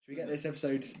we get this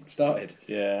episode started?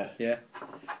 Yeah. Yeah.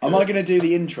 Am I going to do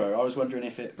the intro? I was wondering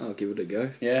if it... I'll give it a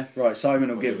go. Yeah? Right, Simon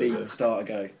will give give it a the go. start a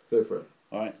go. Go for it.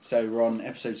 Alright, so we're on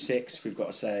episode 6. We've got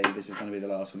to say this is going to be the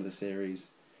last one of the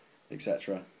series,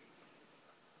 etc.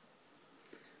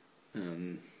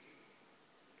 Right,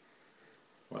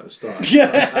 let's start.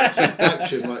 Yeah.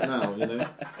 Action right now, you know.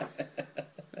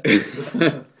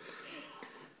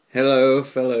 Hello,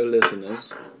 fellow listeners.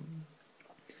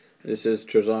 This is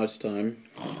Trezar's time.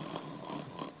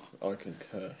 I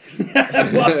concur.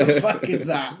 What the fuck is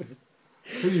that?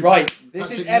 Right,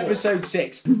 this is episode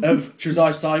 6 of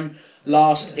Trezise Time,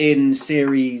 last in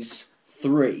series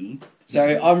 3.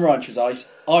 So I'm Ryan Trezise,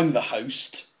 I'm the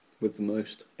host. With the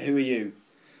most. Who are you?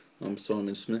 I'm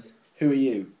Simon Smith. Who are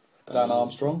you? Dan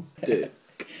Armstrong. Dick.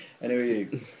 And who are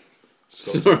you?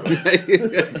 Sorry, mate.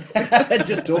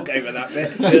 Just talk over that bit.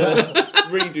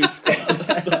 Redo Scott.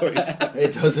 Sorry.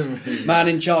 It doesn't really... Man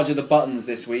in charge of the buttons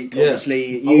this week. Yeah.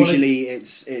 Obviously, usually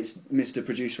it's Mr.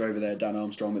 Producer over there, Dan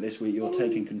Armstrong, but this week you're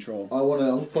taking control.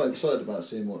 I'm quite excited about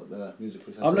seeing what music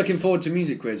quiz has. I'm looking forward to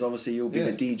Music Quiz. Obviously, you'll be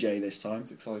Yes. the DJ this time.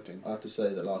 It's exciting. I have to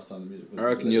say that last time the music quiz I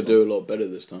reckon you'll do a lot better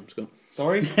this time, Scott.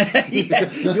 Sorry?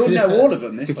 Yeah, you'll know all of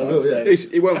them this time. I will, yeah. So.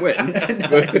 He won't win.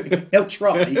 No, he'll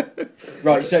try.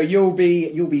 Right, so you'll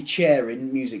be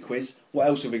chairing Music Quiz. What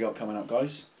else have we got coming up,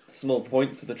 guys? Small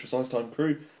point for the Trezise Time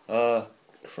crew.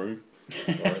 Crew.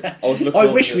 Sorry. I was looking I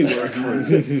on wish the- we were a crew.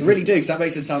 I really do, because that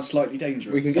makes it sound slightly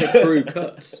dangerous. We can get crew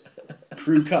cuts.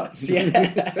 Crew cuts,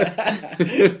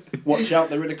 yeah. Watch out,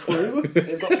 they're in a crew.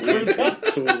 They've got crew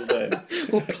cuts. Cool then.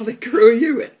 What bloody crew are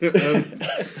you in?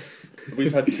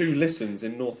 We've had 2 listens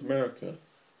in North America.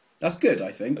 That's good,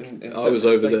 I think. In I was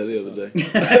separate over there states the as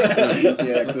other well.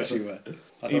 day. Yeah, of course you were.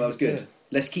 I thought that was good. Yeah.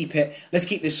 Let's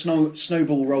keep this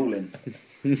snowball rolling.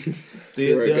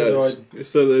 See where it the other goes.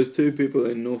 So there's 2 people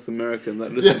in North America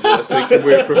that listen to us thinking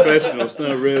we're professionals. Now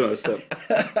I realise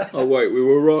that. Oh wait, we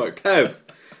were right. Kev.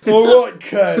 All right,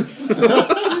 Kev. Who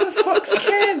the fuck's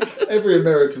Kev? Every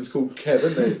American's called Kev,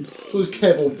 isn't they? So it's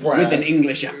Kev or Brad. With an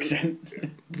English accent.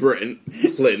 Brent.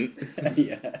 Clint.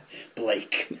 Yeah.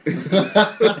 Blake.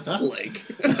 Blake.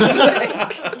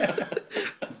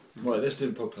 Right, let's do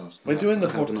the podcast. We're doing the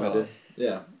I have an idea. podcast.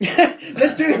 Yeah.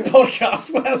 Let's do the podcast.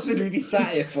 What else would we be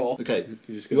sat here for? Okay.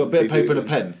 You just You've got a bit of paper and a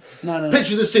pen. No.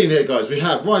 Picture the scene here, guys. We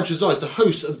have Ryan Trezise, the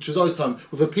host of Trezise Time,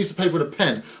 with a piece of paper and a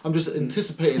pen. I'm just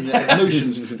anticipating the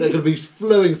emotions that are going to be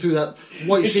flowing through that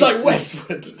white It's sheet. like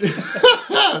Westwood.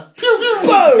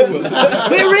 Whoa!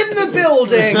 We're in the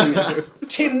building.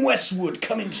 Tim Westwood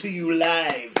coming to you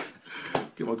live.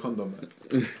 Get my condom back.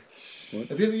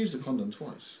 Have you ever used a condom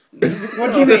twice?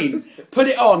 What do you mean? Put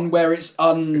it on where it's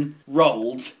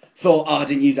unrolled. Thought, I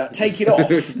didn't use that. Take it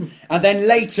off, and then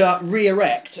later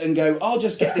re-erect and go. I'll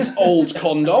just get this old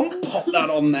condom, pop that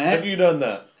on Have there. you done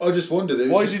that? I just wondered. It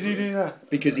was Why just- did you do that?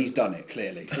 Because he's done it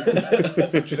clearly. Do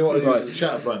you know what I used Right. as a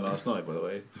chat line last night, by the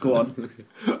way? Go on.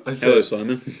 I Hello, said,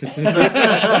 Simon.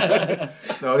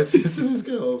 no, I said to this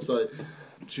girl, I was like,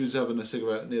 she was having a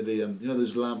cigarette near the, you know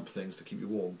those lamp things to keep you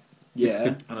warm?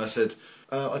 Yeah. And I said,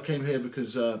 I came here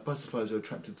because butterflies are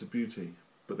attracted to beauty,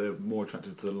 but they're more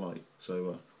attracted to the light,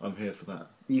 so I'm here for that.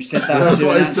 You said that That's to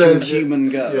what an I actual said, human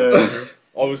girl. Yeah,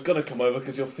 I was going to come over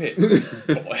because you're fit.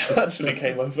 But I actually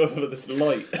came over for this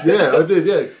light. yeah, I did,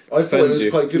 yeah. I thought it Offends was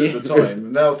you. quite good at the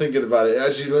time. Now thinking about it, it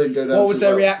actually didn't go down What was too their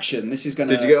well. reaction? This is going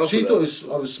to... Did you get off She with thought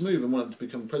that? I was smooth and wanted to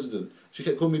become president. She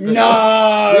kept calling me Pedro.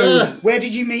 No! Yeah. Where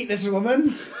did you meet this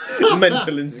woman? Mental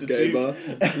Gay institute. bar.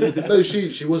 No,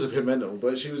 she was a bit mental,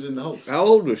 but she was in the Hulk. How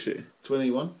old was she?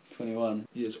 21 21.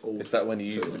 years old. Is that when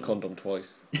you used the condom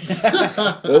twice?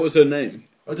 What was her name?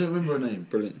 I don't remember her name.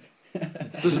 Brilliant.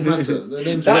 Doesn't matter. The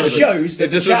name's That relevant. shows that It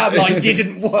the doesn't- chat line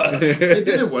didn't work. It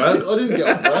didn't work. I didn't get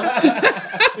off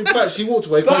that. In fact, she walked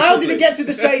away. But quite how did quickly. it get to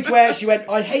the stage where she went,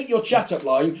 I hate your chat-up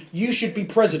line, you should be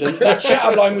president, that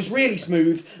chat-up line was really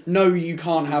smooth, no, you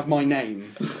can't have my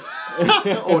name.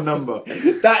 or number?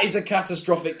 That is a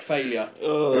catastrophic failure.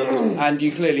 And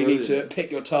you clearly need to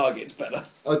pick your targets better.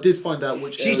 I did find out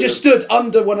which. She's area- just stood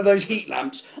under one of those heat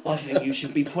lamps. I think you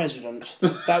should be president.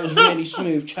 That was really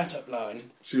smooth chat-up line.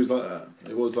 She was like that.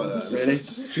 It was like that. Really?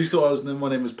 She thought my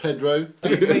name was Pedro. Are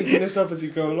you making this up as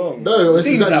you go along? No, this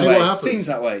Seems is that actually way. what happened. Seems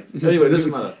that way. Anyway, it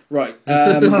doesn't matter. Right.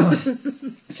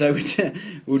 So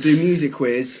we'll do music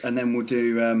quiz, and then we'll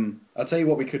do. I'll tell you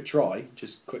what we could try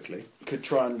just quickly. Could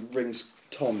try and ring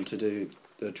Tom to do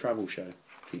the travel show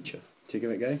feature. Do you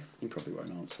give it a go? You probably won't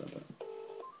answer, but.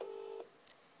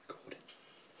 Recording.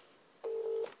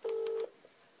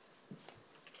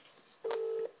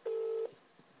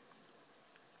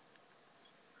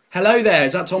 Hello there.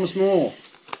 Is that Thomas Moore?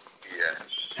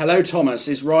 Yes. Hello, Thomas.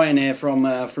 It's Ryan here from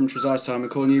Tresize Time. We're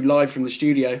calling you live from the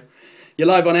studio. You're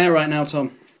live on air right now,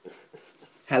 Tom.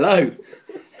 Hello.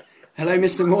 Hello,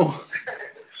 Mr. Moore.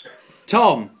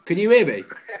 Tom, can you hear me?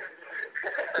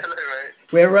 Hello, mate.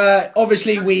 We're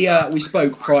obviously we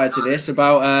spoke prior to this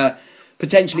about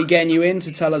potentially getting you in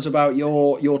to tell us about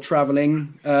your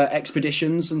travelling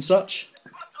expeditions and such.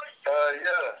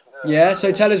 Yeah.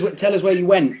 So tell us where you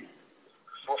went.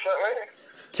 What's that, mate?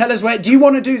 Tell us where. Do you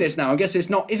want to do this now? I guess it's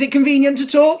not. Is it convenient to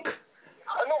talk?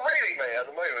 Not really, mate, at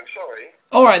the moment, sorry.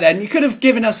 All right then. You could have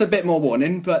given us a bit more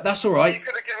warning, but that's all You right.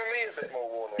 could have given me a bit more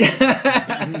warning.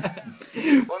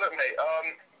 Well, look, mate, I'll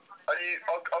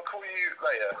call you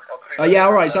later. I'll call you Oh, yeah, later.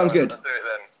 all right, sounds good. I'll do it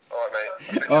then. All right,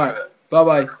 mate. All right. Bye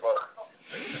bye. Bye.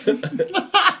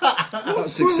 That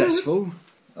was successful.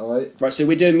 All right. Right. So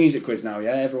we're doing music quiz now.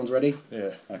 Yeah. Everyone's ready.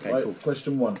 Yeah. Okay. Right, Cool.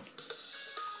 question 1.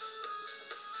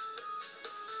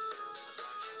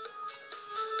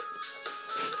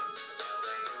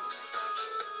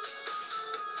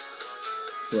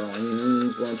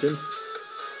 Ryan's watching.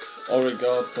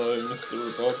 Obrigado, Mr.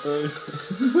 Roboto.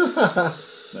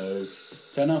 No.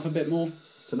 Turn up a bit more.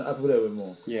 Turn it up a little bit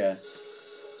more. Yeah.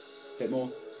 Bit more.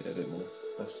 Yeah, a bit more.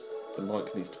 That's... The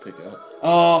mic needs to pick it up.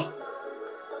 Oh.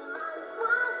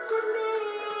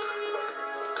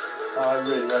 I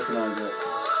really recognise it.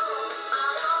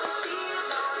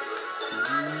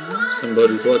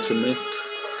 Somebody's watching me.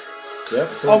 Yep.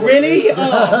 Oh really?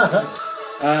 Oh.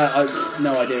 I've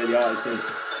no idea who the artist is.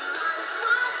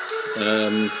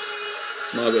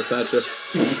 Margaret Thatcher.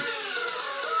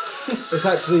 It's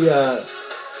actually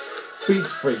Beat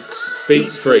Freaks.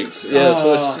 Beat Freaks. Yeah, that's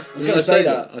what I was yeah, going to say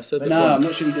that. I said that. No, I'm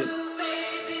not sure you did.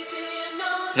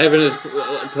 Heaven is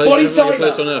Bonnie heaven like a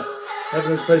place Tyler. on earth.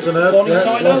 Heaven is Place on Earth. Bonnie yeah.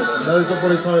 Tyler? No, it's not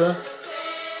Bonnie Tyler.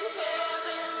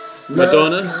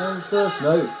 Madonna? No, first,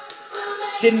 no.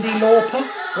 Cyndi Lauper.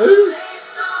 Who?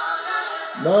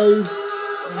 No.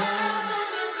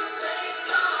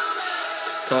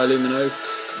 Kylie Minogue.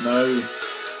 No.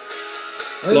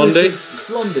 Blondie?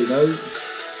 Blondie, no.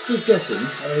 It's good guessing. I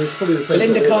mean, it's probably the same.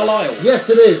 Belinda sort of- Carlisle. Yes,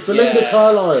 it is. Belinda Yeah.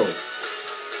 Carlisle.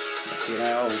 You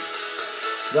know,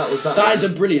 That was that. that is a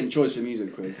brilliant choice for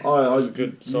music quiz. I It's a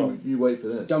good song. You wait for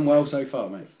this. Done well so far,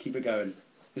 mate. Keep it going.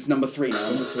 It's number 3 now.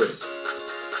 Number 3.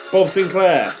 Bob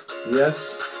Sinclair.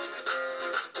 Yes.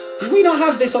 Did we not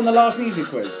have this on the last music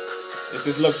quiz? Is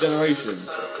this Love Generation?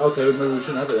 Okay, well, maybe we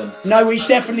shouldn't have it then. No, we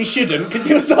definitely shouldn't because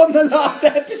it was on the last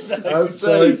episode. Oh,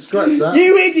 sorry, scratch that.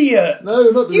 You idiot! No,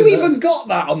 not doing You that. even got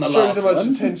that on the Shows last how much one.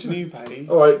 attention you pay.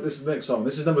 All right, this is the next song.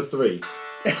 This is number 3.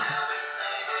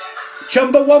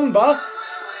 Chumbawamba,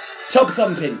 Tub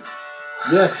Thumping.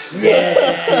 Yes.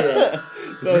 Yeah.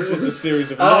 That's just a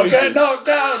series of Oh, noises. get knocked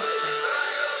down.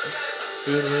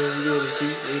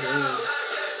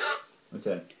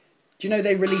 Okay. Do you know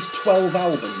they released 12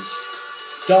 albums?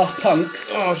 Daft Punk,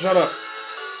 Oh, shut up.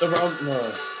 Around no.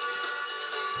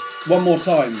 one more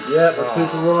time. Yeah, that's two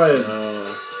for Ryan.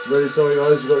 Really sorry,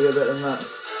 guys. You've got to get better than that.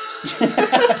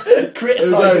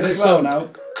 Criticising as next well song. now.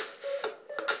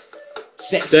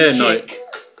 Sexy Dare Chick,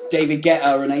 David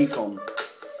Guetta and Akon.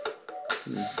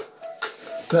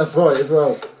 That's right as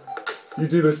well. You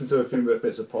do listen to a few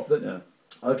bits of pop, don't you?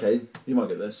 Okay, you might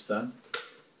get this, Dan.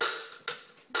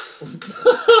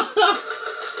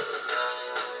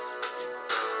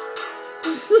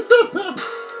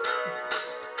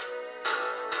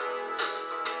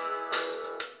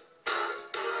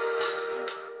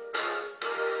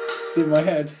 It's in my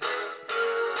head.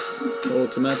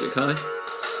 Automatic high.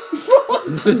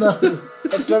 No.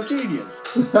 That's Club Genius.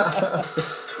 How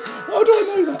do I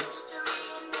know that?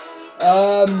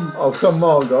 Oh, come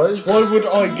on, guys. Why would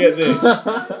I get this?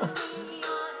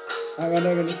 Hang on,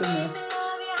 no, it's in there.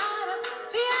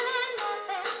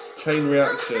 Chain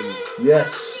Reaction.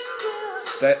 Yes.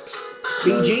 Steps.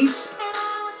 Bee Gees?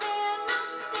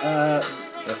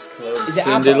 That's close. Is it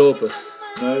Cyndi ABBA? Lauper.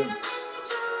 No.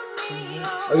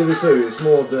 I'll give you a clue. It's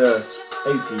more of the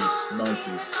 80s,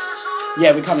 90s.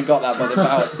 Yeah, we kind of got that by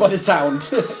by the sound.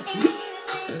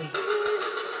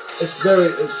 It's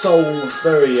soul,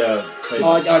 very famous.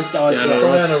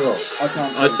 Diana Ross. I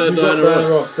can't. I said You've got Diana Diana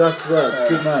Ross. Ross. That's right.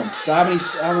 Good man. So how many?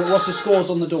 What's the scores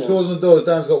on the doors? Scores on the doors.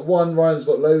 Dan's got 1, Ryan's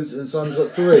got loads, and Simon's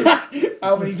got 3.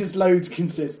 How many does loads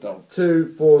consist of?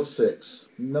 2, 4, 6.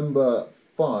 Number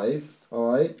 5.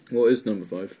 All right. What is number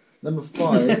 5? Number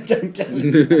 5 Don't tell me.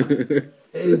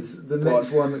 is the Go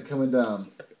next on. one coming down.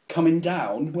 Coming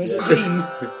down? Where's it been?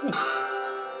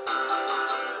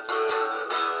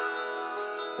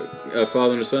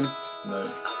 Father and Son. No.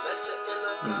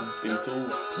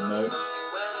 Beatles. No.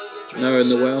 Noah in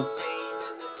the Well.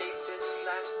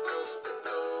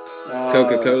 Uh,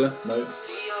 Coca-Cola. No.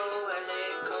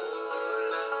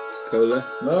 Cola.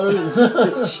 No.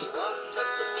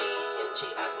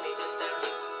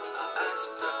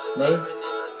 No.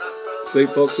 Fleet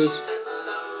Foxes.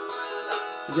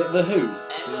 Is it The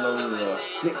Who? Lola.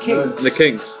 Is it Kings? The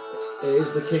Kinks. It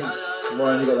is the Kinks.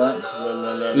 Ryan, you got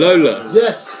that? Lola.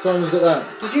 Yes, Simon's got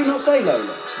that. Did you not say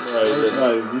Lola?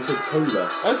 No, you said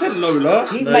Cola. I said Lola.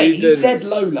 No, Mate, you he didn't. said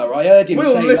Lola. I heard him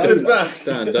Will, say listen Lola. back.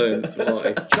 Dan, don't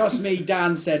lie. Trust me,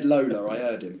 Dan said Lola. I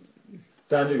heard him.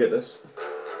 Dan, you get this.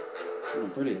 Oh,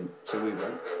 brilliant. So we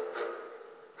won't.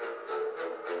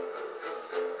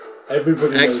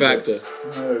 Everybody X knows Factor.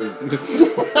 this.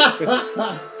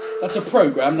 No. That's a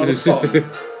programme, not a song. I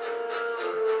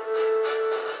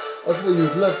thought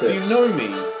you'd love Do this. you know me?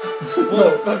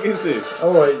 What the fuck is this?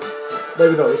 Alright,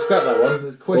 maybe not. Let's scrap that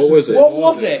one. Question What was it? What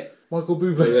was it? Michael They-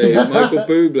 Bublé. Michael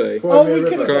Bublé. Oh, we Crimea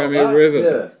could have River. got Crimea that.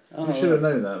 River. Yeah, you should have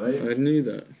known that, mate. I knew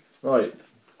that. Right,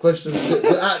 question six,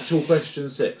 the actual question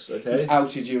 6, He's okay?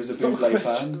 outed you as a not a Bublé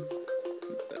question. fan.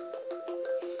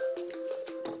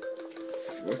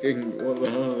 Fucking, what the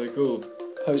hell are they called?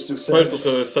 Postal Service. Postal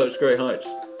Service, such great heights.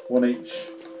 One each.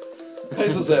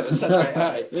 Postal Service, such great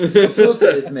height. Of course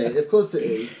it is, mate. Of course it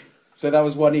is. So that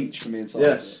was one each for me and Simon.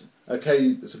 Yes.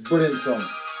 Okay, it's a brilliant song.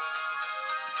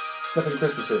 It's nothing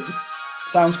Christmassy.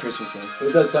 Sounds Christmassy.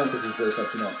 It does sound Christmassy, but it's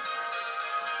actually not.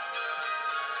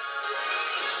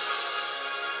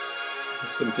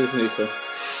 Some Disney stuff.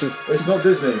 It's not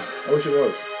Disney. I wish it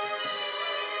was.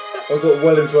 I got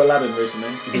well into Aladdin recently.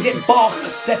 Is it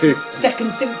Bach's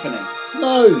Second Symphony?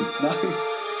 No! No.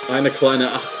 Eine kleine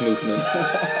Acht movement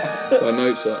by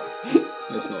Mozart.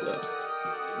 It's not that.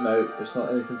 No, it's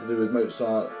not anything to do with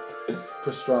Mozart,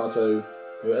 Castrato,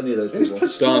 or any of those Who's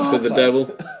people. Dance with the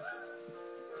Devil.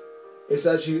 It's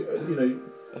actually,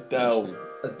 Adele.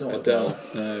 not Adele.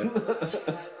 No.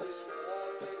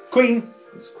 Queen.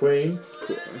 It's Queen.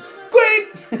 Queen!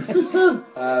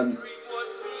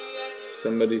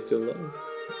 Somebody to love.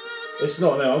 It's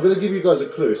not, no. I'm going to give you guys a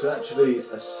clue. It's actually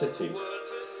a city.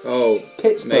 Oh,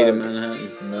 Pittsburgh. Made in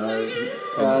Manhattan.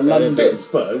 No. London.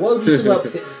 Pittsburgh. Why would you sing about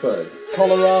Pittsburgh?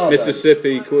 Colorado.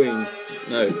 Mississippi Queen.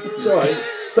 No. It's alright.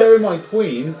 Bear in mind,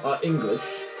 Queen are English.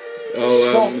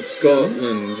 Oh,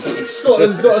 Scotland.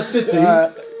 Scotland's not a city.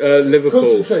 Liverpool.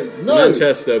 Concentrate. No.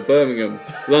 Manchester. Birmingham.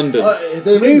 London.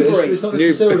 They're English, Newbury. but it's not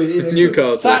necessarily in England.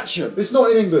 Newcastle. Thatcham. It's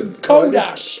not in England. Cold Right,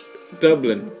 Ash.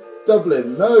 Dublin.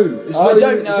 Dublin. No. It's I not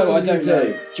don't in, it's not know. I in the don't UK.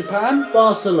 know. Japan.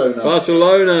 Barcelona.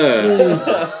 Barcelona.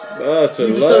 Jesus.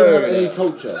 Barcelona. You just don't have any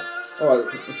culture. Alright.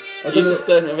 I You don't know. just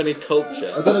don't have any culture.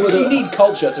 I don't know Because you whether. need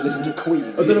culture to listen to Queen.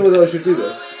 I don't know whether I should do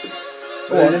this.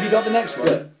 Go on, have you got the next one?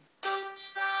 Yeah.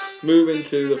 Moving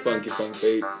to the funky funk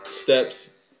beat. Steps.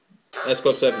 S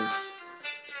Club 7.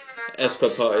 S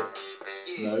Club Party.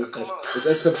 No. It's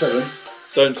S Club 7.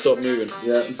 Don't stop moving.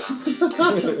 Yeah.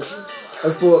 I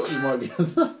thought you might be.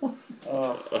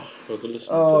 I was listening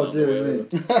Oh, to that.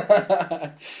 dear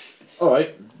me.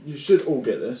 Alright, you should all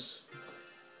get this.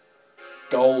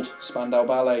 Gold. Spandau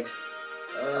Ballet.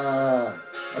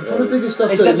 I'm trying to think of stuff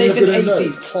They that said it's you're an gonna know.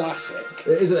 80s classic.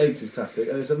 It is an 80s classic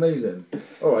and it's amazing.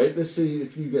 Alright, let's see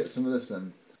if you get some of this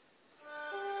then.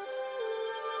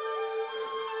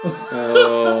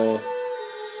 Oh,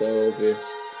 so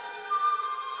obvious.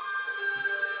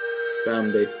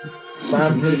 Bambi.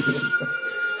 Bambi.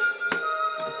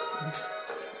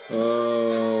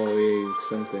 Oh, yeah,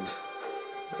 something.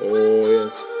 Oh,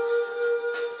 yes.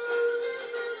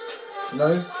 No?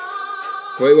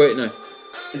 Wait, no.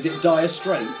 Is it Dire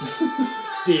Straits?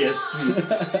 Dear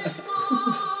Streets.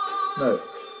 No.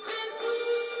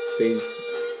 Bean.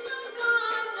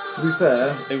 To be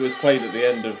fair, It was played at the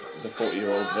end of the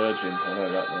 40-Year-Old Virgin. I know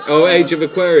that one. Oh, Age of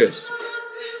Aquarius.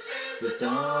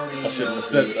 I shouldn't have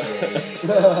said that.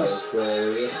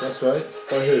 That's right.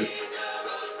 By who?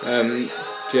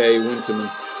 Jay Winterman.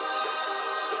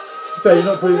 To be fair,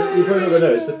 you're probably not going to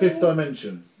know. It's the Fifth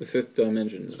Dimension. The Fifth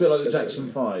Dimension. It's a bit like the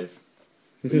Jackson 5.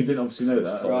 But you didn't obviously know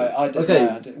that. Right, I didn't Okay.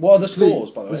 know. I didn't. What are the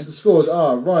scores, by the way? The scores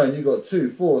are Ryan, you got 2,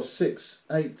 4, 6,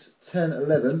 8, 10,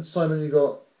 11. Simon, you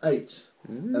got 8.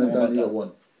 And then Dan, you got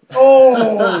 1.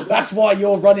 Oh, that's why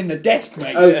you're running the desk,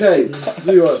 mate. Okay,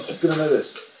 you are going to know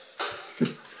this.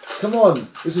 Come on,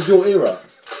 this is your era.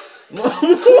 What?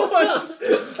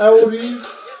 How old are you?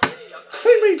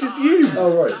 Same age as you.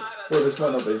 Oh, right. Well, this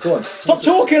might not be. Go on. Stop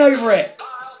talking over it.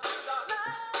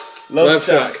 Love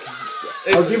Shack.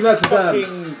 I'll give that to Dan.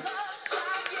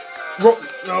 Fucking rock.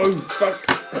 No, fuck.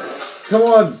 Come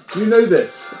on, you know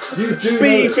this. You do know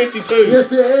it. B52.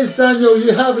 Yes, it is, Daniel.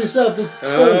 You have yourself the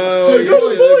Oh, two you points.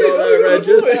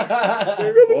 should have got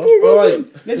that, Regis. All right.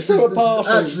 Let's This do a is party.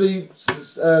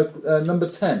 actually number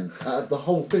 10 out of the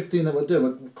whole 15 that we're doing.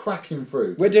 We're cracking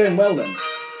through. We're doing well then.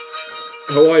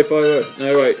 Hawaii Five-0.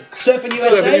 No, wait. Surfing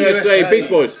USA. Surfing USA, Beach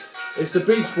Boys. It's the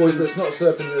Beach Boys, but it's not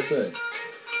Surfing USA.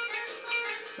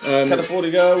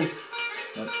 California Girl.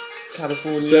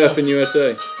 California. Surfing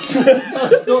USA.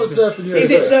 That's not Surfing USA. Is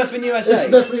it Surfing USA?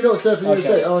 It's definitely not Surfing Okay.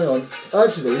 USA. Oh, hang on.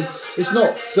 Actually, it's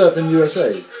not Surfing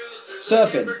USA.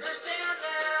 Surfing.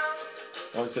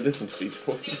 I used to listen to Beach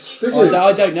Boys. Did I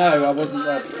you? don't know. I wasn't.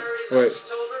 Wait.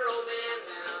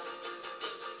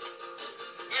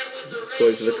 Let's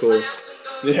wait for the chorus.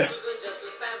 Yeah.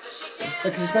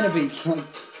 Because it's meant to be fun.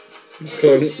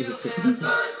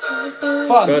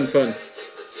 Fun.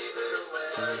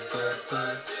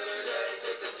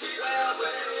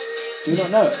 Do you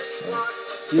not know it?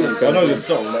 I know the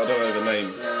song, but I don't know the name.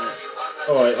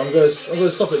 Alright, I'm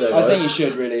gonna stop it there, I guys. think you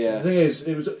should really. The thing is,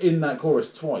 it was in that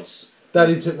chorus twice.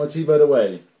 Daddy took my T-bird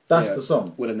away. That's Yeah. the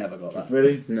song. Would have never got that.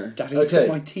 Ready? No. Daddy Okay. took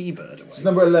my T-bird away. It's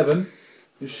number 11.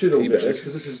 You should all get T-bird. this,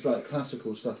 because this is like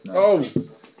classical stuff now.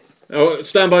 Oh,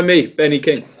 Stand By Me, Benny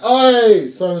King. Aye!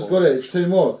 Simon's got it. It's 2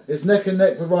 more. It's neck and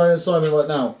neck for Ryan and Simon right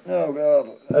now. Oh God.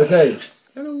 Okay.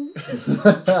 Hello.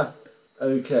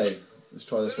 Okay. Let's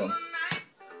try this one.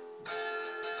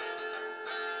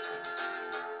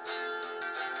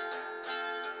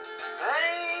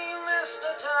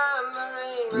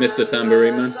 Mr.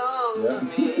 Tambourine Man. Yeah.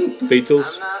 Beatles.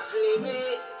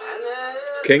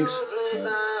 Kinks.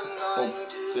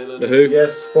 Dylan. The Who.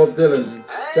 Yes, Bob Dylan.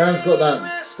 Dan's got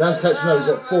that. Dan's catching up. He's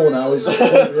got 4 now. He's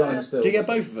got behind still. Do you get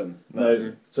both of them?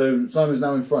 No. So Simon's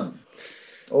now in front.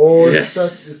 Oh, Yes.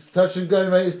 it's touch and go,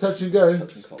 mate. It's touch and go.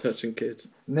 Touching Kids.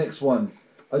 Next one.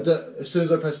 As soon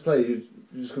as I press play, you're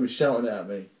just going to be shouting it at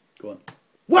me. Go on.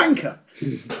 Wanker.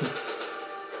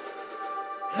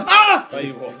 Ah! There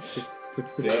you was.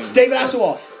 Yeah. David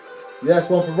Hasselhoff. Yes,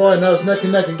 one for Ryan. Now it's neck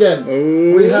and neck again.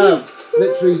 Oh. We have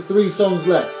literally 3 songs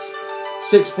left.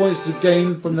 6 points to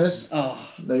gain from this. Oh,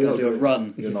 No, he's you're gonna not do a doing it.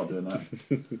 run. You're not doing that.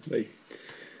 Hey.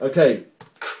 Okay.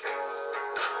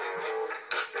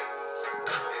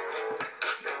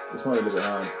 This might be a little bit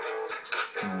hard.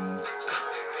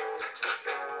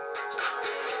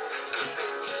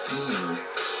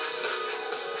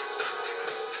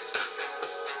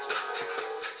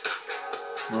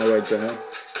 My Way to Hell.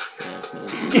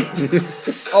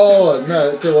 Oh,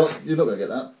 no, tell you what, you're not going to get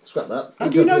that. Scrap that. How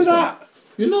do you know that?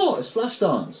 You're not, it's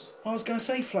Flashdance. I was going to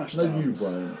say Flashdance. No, you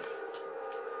won't.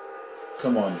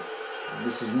 Come on.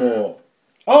 This is more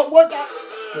Oh, what?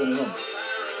 going on.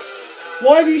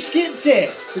 Why have you skipped it?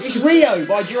 It's Rio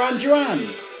by Duran Duran.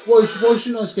 Why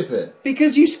shouldn't I skip it?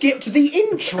 Because you skipped the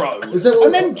intro Is that what-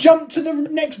 and then jumped to the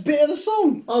next bit of the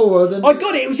song. Oh, well then. I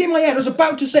got it. It was in my head. I was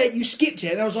about to say it. You skipped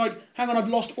it, and I was like, "Hang on, I've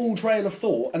lost all trail of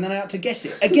thought." And then I had to guess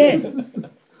it again.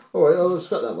 Alright, I'll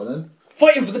scrap that one then.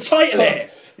 Fighting for the title here.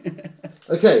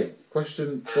 Okay,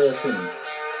 question 13.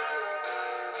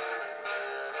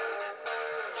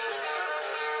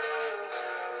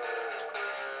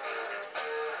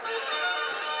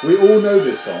 We all know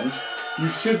this song. You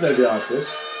should know the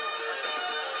artist.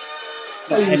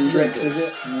 Like Please Hendrix, sing is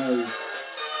it? No.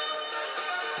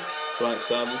 Black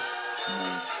Sabbath.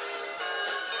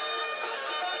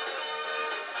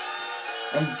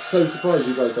 I'm so surprised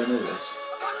you guys don't know this.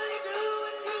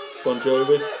 Bon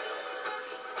Jovi.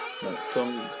 No.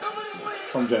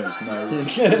 Tom Jones. No.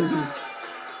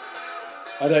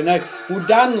 I don't know. Well,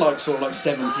 Dan likes sort of like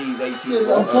 70s, 80s.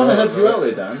 Yeah, I'm trying to help you out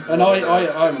here, Dan. And I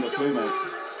haven't a clue, mate.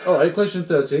 Alright, question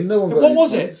 13. No one got What any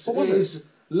was it? points. What was It it? is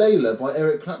Layla by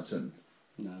Eric Clapton.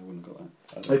 No, I wouldn't have got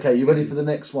that. I don't know. Okay, you ready for the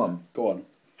next one? Go on.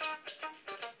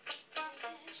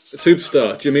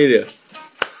 Superstar, Jamelia.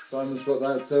 Simon's got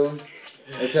that too.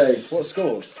 Okay, What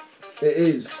scores? it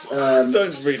is.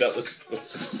 Don't read out this.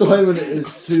 Simon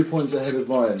is 2 points ahead of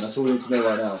Ryan. That's all we need to know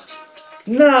right now.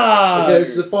 No! Okay,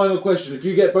 this is the final question. If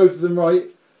you get both of them right,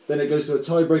 then it goes to a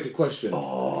tiebreaker question.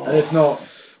 And if not,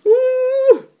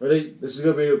 ready? This is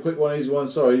going to be a quick one, easy one.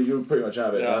 Sorry, you're pretty much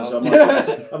out of it. Yeah. Man, so I might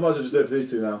as well just do it for these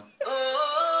two now.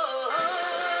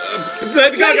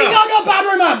 Lady Lady Gaga, Bad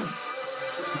Romance!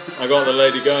 I got the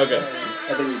Lady Gaga.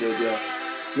 I think you did, yeah.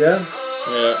 Yeah?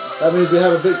 Yeah. That means we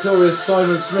have a victorious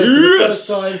Simon Smith for the Yes!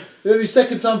 first time. The only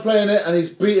second time playing it, and he's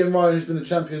beaten Ryan, who's been the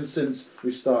champion since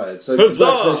we started. So Huzzah!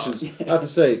 congratulations. I have to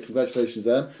say, congratulations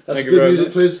there. That's Thank a you good very music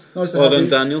much. quiz. Nice to Well have done, you.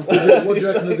 Daniel. What do you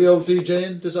reckon of the old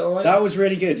DJing? Is that alright? That was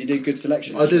really good. You did good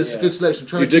selection. I did a actually, good selection.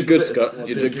 Trying You to did keep good, a bit of- Scott. I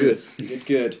You did good. You did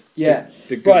good. Yeah.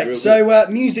 Did good, Right, real so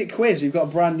music quiz. We've got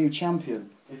a brand new champion.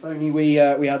 If only we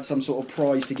had some sort of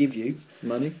prize to give you.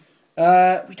 Money?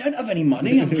 We don't have any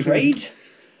money, I'm afraid.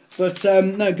 But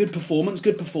no, good performance.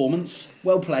 Good performance.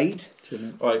 Well played.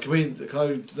 Alright, can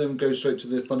I then go straight to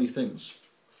the funny things?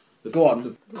 Go on.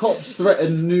 The cops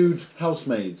threaten nude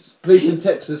housemaids. Police in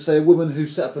Texas say a woman who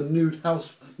set up a nude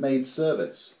housemaid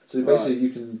service. So basically, you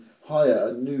can hire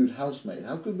a nude housemaid.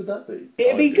 How good would that be?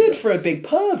 It'd be good for a big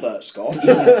pervert, Scott.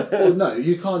 Well, no,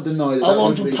 you can't deny that. I that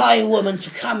want to would be- pay a woman to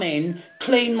come in,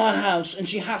 clean my house, and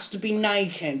she has to be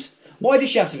naked. Why does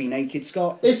she have to be naked,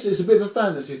 Scott? It's a bit of a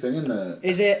fantasy thing, isn't it?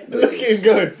 Is it? Look at him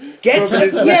go. Get Rubbing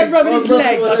his rubbing his I'm rubbing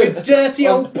legs my like a legs. dirty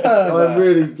old I'm pervert.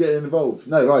 really getting involved.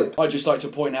 No, right. I'd just like to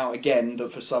point out again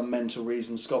that for some mental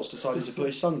reason, Scott's decided to put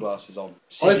his sunglasses on,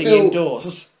 sitting feel-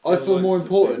 indoors. I feel more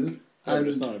important. Yeah, And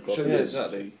it's 9 o'clock. showbiz. Yeah,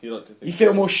 exactly. You like to think. You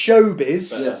feel more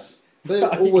showbiz. Yes. They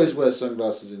always wear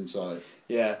sunglasses inside.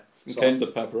 Yeah. In So case the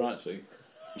paparazzi.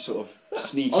 you sort of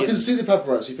sneak I in. can see the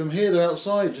paparazzi from here. They're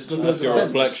outside, just looking That's at the your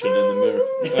fence. reflection in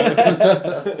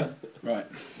the mirror. Right.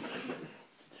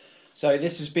 So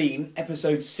this has been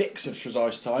episode 6 of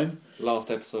Trezise Time. Last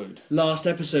episode. Last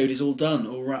episode is all done,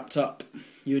 all wrapped up.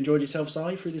 You enjoyed yourself,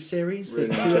 Si, through this series? Really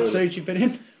the 2 enjoyed it. episodes you've been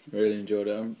in? Really enjoyed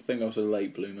it. I think I was a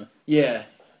late bloomer. Yeah.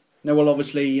 No, well,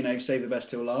 obviously, save the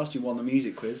best till last. You won the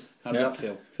music quiz. How does Yeah. that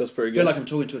feel? Feels pretty I good. feel like I'm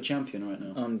talking to a champion right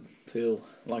now. Feel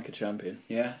like a champion.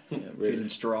 Yeah? Yeah, really, Feeling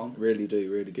strong. really do.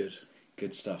 Really good.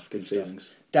 Good stuff, Good good stuff. feelings.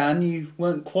 Dan, you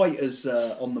weren't quite as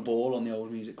on the ball on the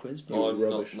old music quiz, but, You were I'm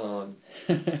rubbish. Not,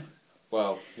 no,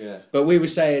 well, yeah. but we were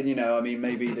saying,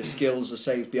 maybe the skills are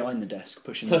saved behind the desk,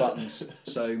 pushing the buttons.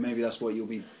 So maybe that's what you'll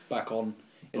be back on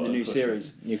in the new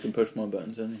series. You can push my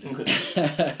buttons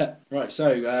anytime. Right,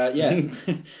 so, yeah.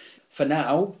 For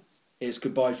now, it's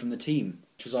goodbye from the team.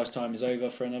 Trezise Time is over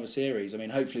for another series. I mean,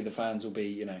 hopefully the fans will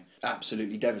be,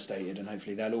 absolutely devastated, and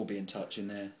hopefully they'll all be in touch in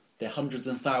their hundreds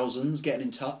and thousands, getting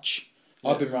in touch.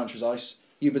 I've been Ryan Trezise.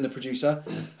 You've been the producer.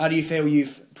 How do you feel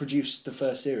you've produced the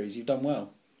first series? You've done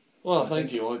well. Well,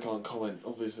 thank you. I can't comment,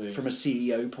 obviously. From a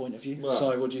CEO point of view. Well- Si,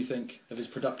 what do you think of his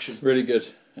production? Really good.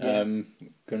 Yeah.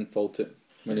 Couldn't fault it.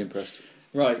 Really impressed.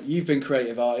 Right, you've been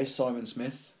creative artist, Simon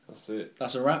Smith. That's it.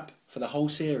 That's a wrap for the whole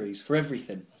series, for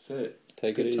everything. That's it.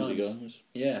 Take Good it easy, times. guys.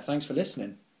 Yeah, thanks for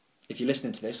listening. If you're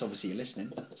listening to this, obviously you're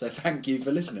listening. So thank you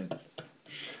for listening.